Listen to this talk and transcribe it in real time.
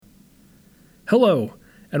Hello,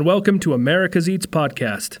 and welcome to America's Eats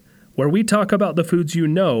Podcast, where we talk about the foods you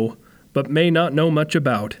know, but may not know much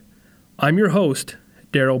about. I'm your host,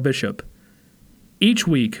 Daryl Bishop. Each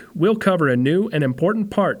week, we'll cover a new and important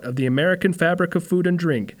part of the American fabric of food and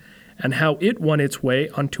drink, and how it won its way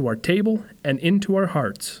onto our table and into our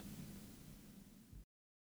hearts.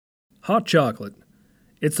 Hot chocolate.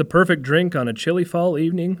 It's the perfect drink on a chilly fall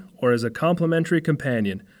evening or as a complimentary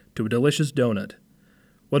companion to a delicious donut.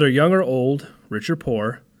 Whether young or old, rich or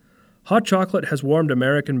poor, hot chocolate has warmed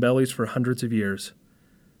American bellies for hundreds of years.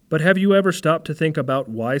 But have you ever stopped to think about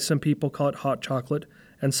why some people call it hot chocolate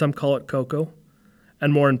and some call it cocoa?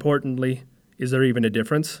 And more importantly, is there even a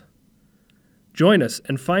difference? Join us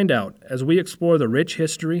and find out as we explore the rich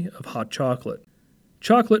history of hot chocolate.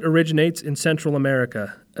 Chocolate originates in Central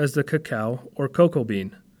America as the cacao or cocoa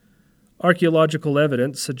bean. Archaeological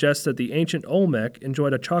evidence suggests that the ancient Olmec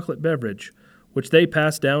enjoyed a chocolate beverage, which they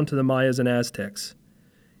passed down to the Mayas and Aztecs.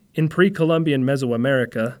 In pre-Columbian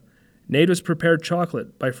Mesoamerica, natives prepared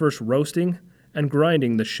chocolate by first roasting and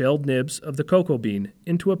grinding the shelled nibs of the cocoa bean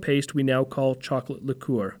into a paste we now call chocolate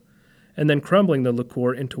liqueur, and then crumbling the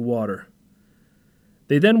liqueur into water.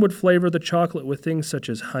 They then would flavor the chocolate with things such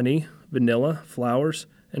as honey, vanilla, flowers,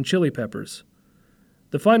 and chili peppers.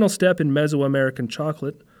 The final step in Mesoamerican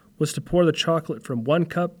chocolate was to pour the chocolate from one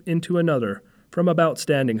cup into another from about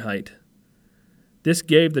standing height. This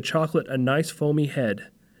gave the chocolate a nice foamy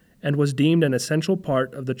head, and was deemed an essential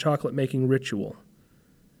part of the chocolate-making ritual.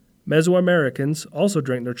 Mesoamericans also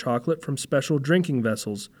drank their chocolate from special drinking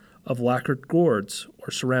vessels of lacquered gourds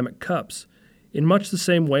or ceramic cups, in much the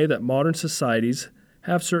same way that modern societies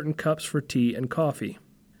have certain cups for tea and coffee.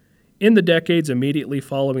 In the decades immediately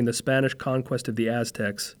following the Spanish conquest of the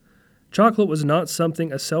Aztecs, chocolate was not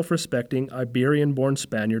something a self-respecting Iberian-born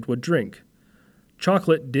Spaniard would drink.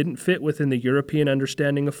 Chocolate didn't fit within the European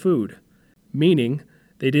understanding of food, meaning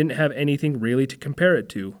they didn't have anything really to compare it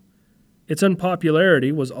to. Its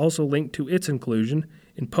unpopularity was also linked to its inclusion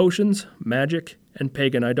in potions, magic, and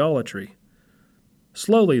pagan idolatry.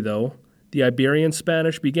 Slowly, though, the Iberian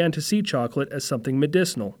Spanish began to see chocolate as something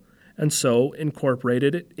medicinal, and so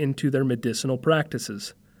incorporated it into their medicinal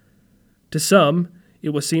practices. To some, it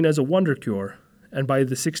was seen as a wonder cure, and by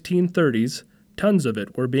the 1630s, tons of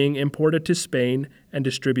it were being imported to Spain and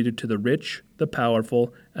distributed to the rich, the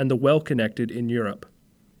powerful, and the well-connected in Europe.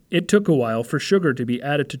 It took a while for sugar to be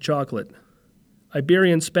added to chocolate.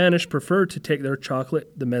 Iberian Spanish preferred to take their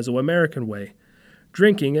chocolate the Mesoamerican way,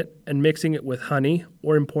 drinking it and mixing it with honey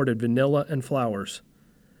or imported vanilla and flowers.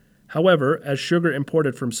 However, as sugar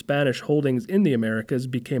imported from Spanish holdings in the Americas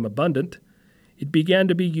became abundant, it began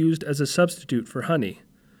to be used as a substitute for honey,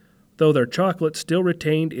 though their chocolate still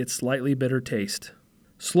retained its slightly bitter taste.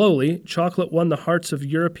 Slowly, chocolate won the hearts of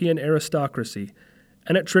European aristocracy,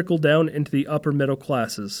 and it trickled down into the upper middle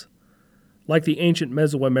classes. Like the ancient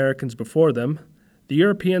Mesoamericans before them, the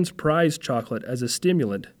Europeans prized chocolate as a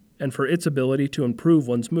stimulant and for its ability to improve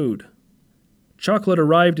one's mood. Chocolate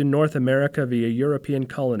arrived in North America via European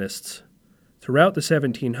colonists. Throughout the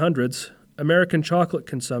 1700s, American chocolate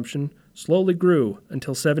consumption slowly grew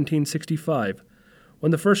until 1765,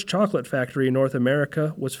 when the first chocolate factory in North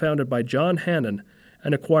America was founded by John Hannon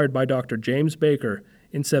and acquired by Dr. James Baker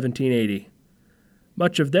in 1780.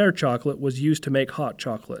 Much of their chocolate was used to make hot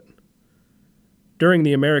chocolate. During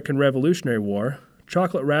the American Revolutionary War,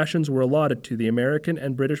 chocolate rations were allotted to the American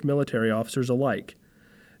and British military officers alike.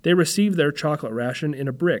 They received their chocolate ration in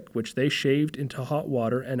a brick which they shaved into hot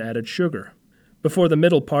water and added sugar. Before the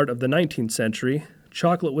middle part of the 19th century,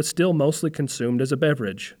 chocolate was still mostly consumed as a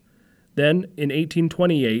beverage. Then, in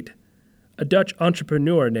 1828, a Dutch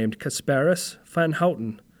entrepreneur named Casparus van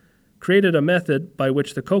Houten created a method by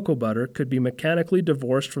which the cocoa butter could be mechanically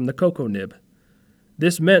divorced from the cocoa nib.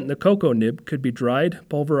 This meant the cocoa nib could be dried,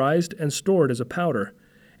 pulverized, and stored as a powder,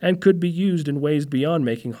 and could be used in ways beyond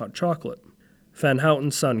making hot chocolate. Van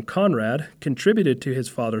Houten's son Conrad contributed to his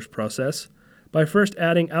father's process by first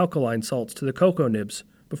adding alkaline salts to the cocoa nibs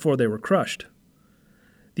before they were crushed.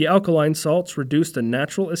 The alkaline salts reduced the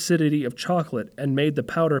natural acidity of chocolate and made the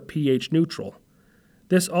powder pH neutral.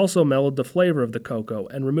 This also mellowed the flavor of the cocoa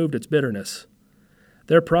and removed its bitterness.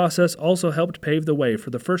 Their process also helped pave the way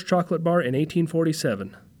for the first chocolate bar in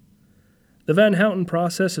 1847. The Van Houten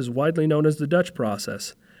process is widely known as the Dutch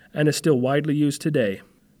process and is still widely used today.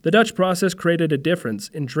 The Dutch process created a difference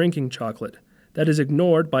in drinking chocolate that is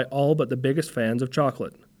ignored by all but the biggest fans of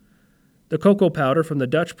chocolate. The cocoa powder from the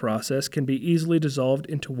Dutch process can be easily dissolved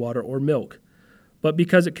into water or milk, but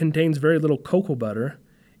because it contains very little cocoa butter,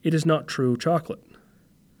 it is not true chocolate.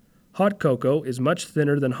 Hot cocoa is much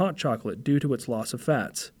thinner than hot chocolate due to its loss of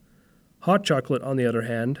fats. Hot chocolate, on the other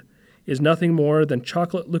hand, is nothing more than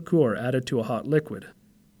chocolate liqueur added to a hot liquid.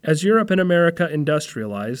 As Europe and America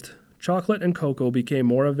industrialized, chocolate and cocoa became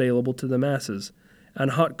more available to the masses,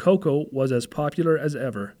 and hot cocoa was as popular as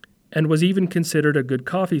ever, and was even considered a good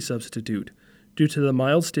coffee substitute due to the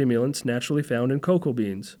mild stimulants naturally found in cocoa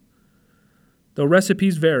beans. Though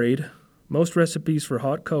recipes varied, most recipes for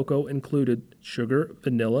hot cocoa included sugar,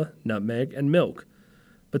 vanilla, nutmeg, and milk,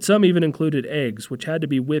 but some even included eggs, which had to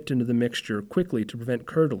be whipped into the mixture quickly to prevent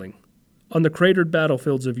curdling. On the cratered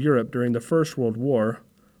battlefields of Europe during the First World War,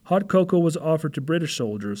 hot cocoa was offered to British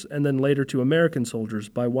soldiers and then later to American soldiers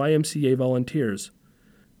by YMCA volunteers,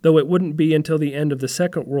 though it wouldn't be until the end of the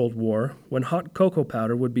Second World War when hot cocoa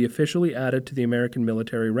powder would be officially added to the American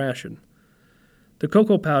military ration. The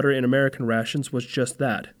cocoa powder in American rations was just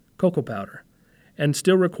that, cocoa powder, and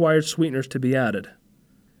still required sweeteners to be added.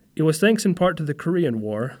 It was thanks in part to the Korean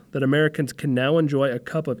War that Americans can now enjoy a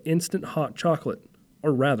cup of instant hot chocolate,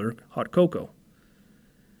 or rather, hot cocoa.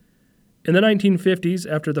 In the 1950s,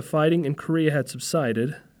 after the fighting in Korea had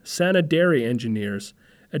subsided, Sana Dairy Engineers,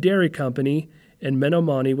 a dairy company in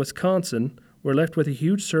Menominee, Wisconsin, were left with a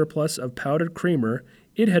huge surplus of powdered creamer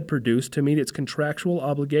it had produced to meet its contractual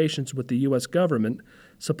obligations with the U.S. government,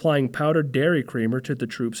 supplying powdered dairy creamer to the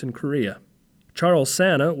troops in Korea. Charles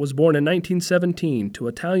Sana was born in 1917 to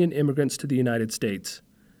Italian immigrants to the United States.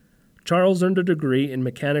 Charles earned a degree in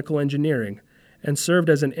mechanical engineering and served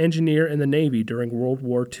as an engineer in the Navy during World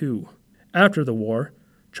War II. After the war,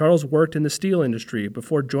 Charles worked in the steel industry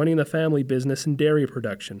before joining the family business in dairy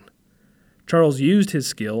production. Charles used his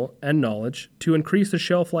skill and knowledge to increase the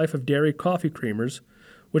shelf life of dairy coffee creamers,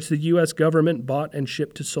 which the U.S. government bought and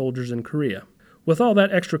shipped to soldiers in Korea. With all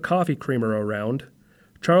that extra coffee creamer around,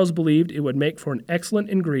 Charles believed it would make for an excellent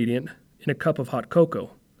ingredient in a cup of hot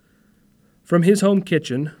cocoa. From his home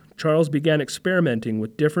kitchen, Charles began experimenting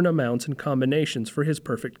with different amounts and combinations for his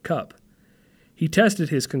perfect cup. He tested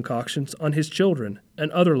his concoctions on his children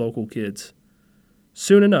and other local kids.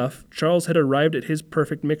 Soon enough, Charles had arrived at his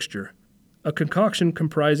perfect mixture, a concoction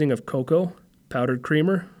comprising of cocoa, powdered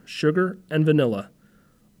creamer, sugar, and vanilla.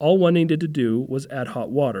 All one needed to do was add hot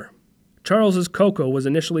water. Charles's cocoa was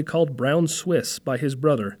initially called Brown Swiss by his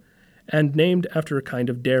brother and named after a kind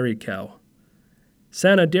of dairy cow.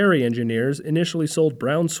 Sana Dairy Engineers initially sold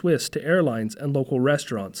Brown Swiss to airlines and local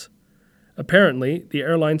restaurants. Apparently, the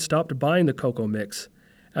airlines stopped buying the cocoa mix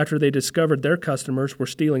after they discovered their customers were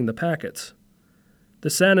stealing the packets. The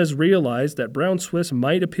Sanas realized that Brown Swiss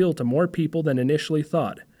might appeal to more people than initially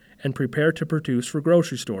thought and prepared to produce for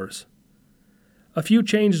grocery stores. A few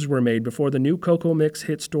changes were made before the new cocoa mix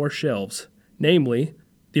hit store shelves. Namely,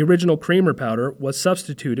 the original creamer powder was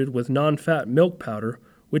substituted with non-fat milk powder,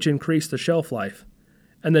 which increased the shelf life,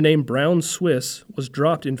 and the name Brown Swiss was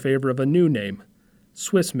dropped in favor of a new name,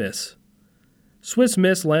 Swiss Miss. Swiss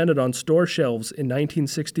Miss landed on store shelves in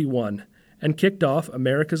 1961 and kicked off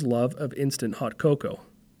America's love of instant hot cocoa.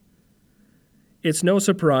 It's no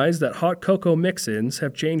surprise that hot cocoa mix-ins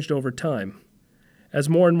have changed over time. As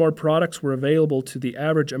more and more products were available to the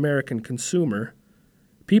average American consumer,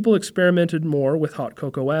 people experimented more with hot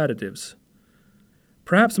cocoa additives.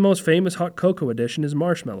 Perhaps the most famous hot cocoa addition is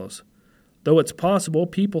marshmallows. Though it's possible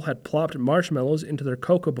people had plopped marshmallows into their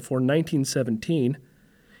cocoa before 1917,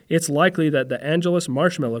 it's likely that the Angelus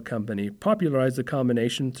Marshmallow Company popularized the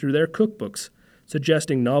combination through their cookbooks,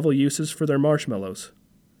 suggesting novel uses for their marshmallows.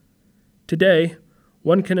 Today,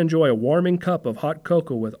 one can enjoy a warming cup of hot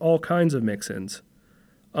cocoa with all kinds of mix-ins.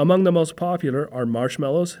 Among the most popular are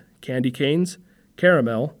marshmallows, candy canes,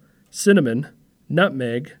 caramel, cinnamon,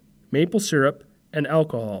 nutmeg, maple syrup, and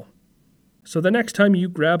alcohol. So the next time you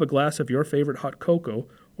grab a glass of your favorite hot cocoa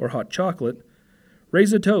or hot chocolate,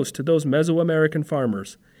 raise a toast to those Mesoamerican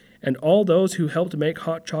farmers and all those who helped make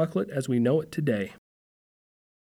hot chocolate as we know it today.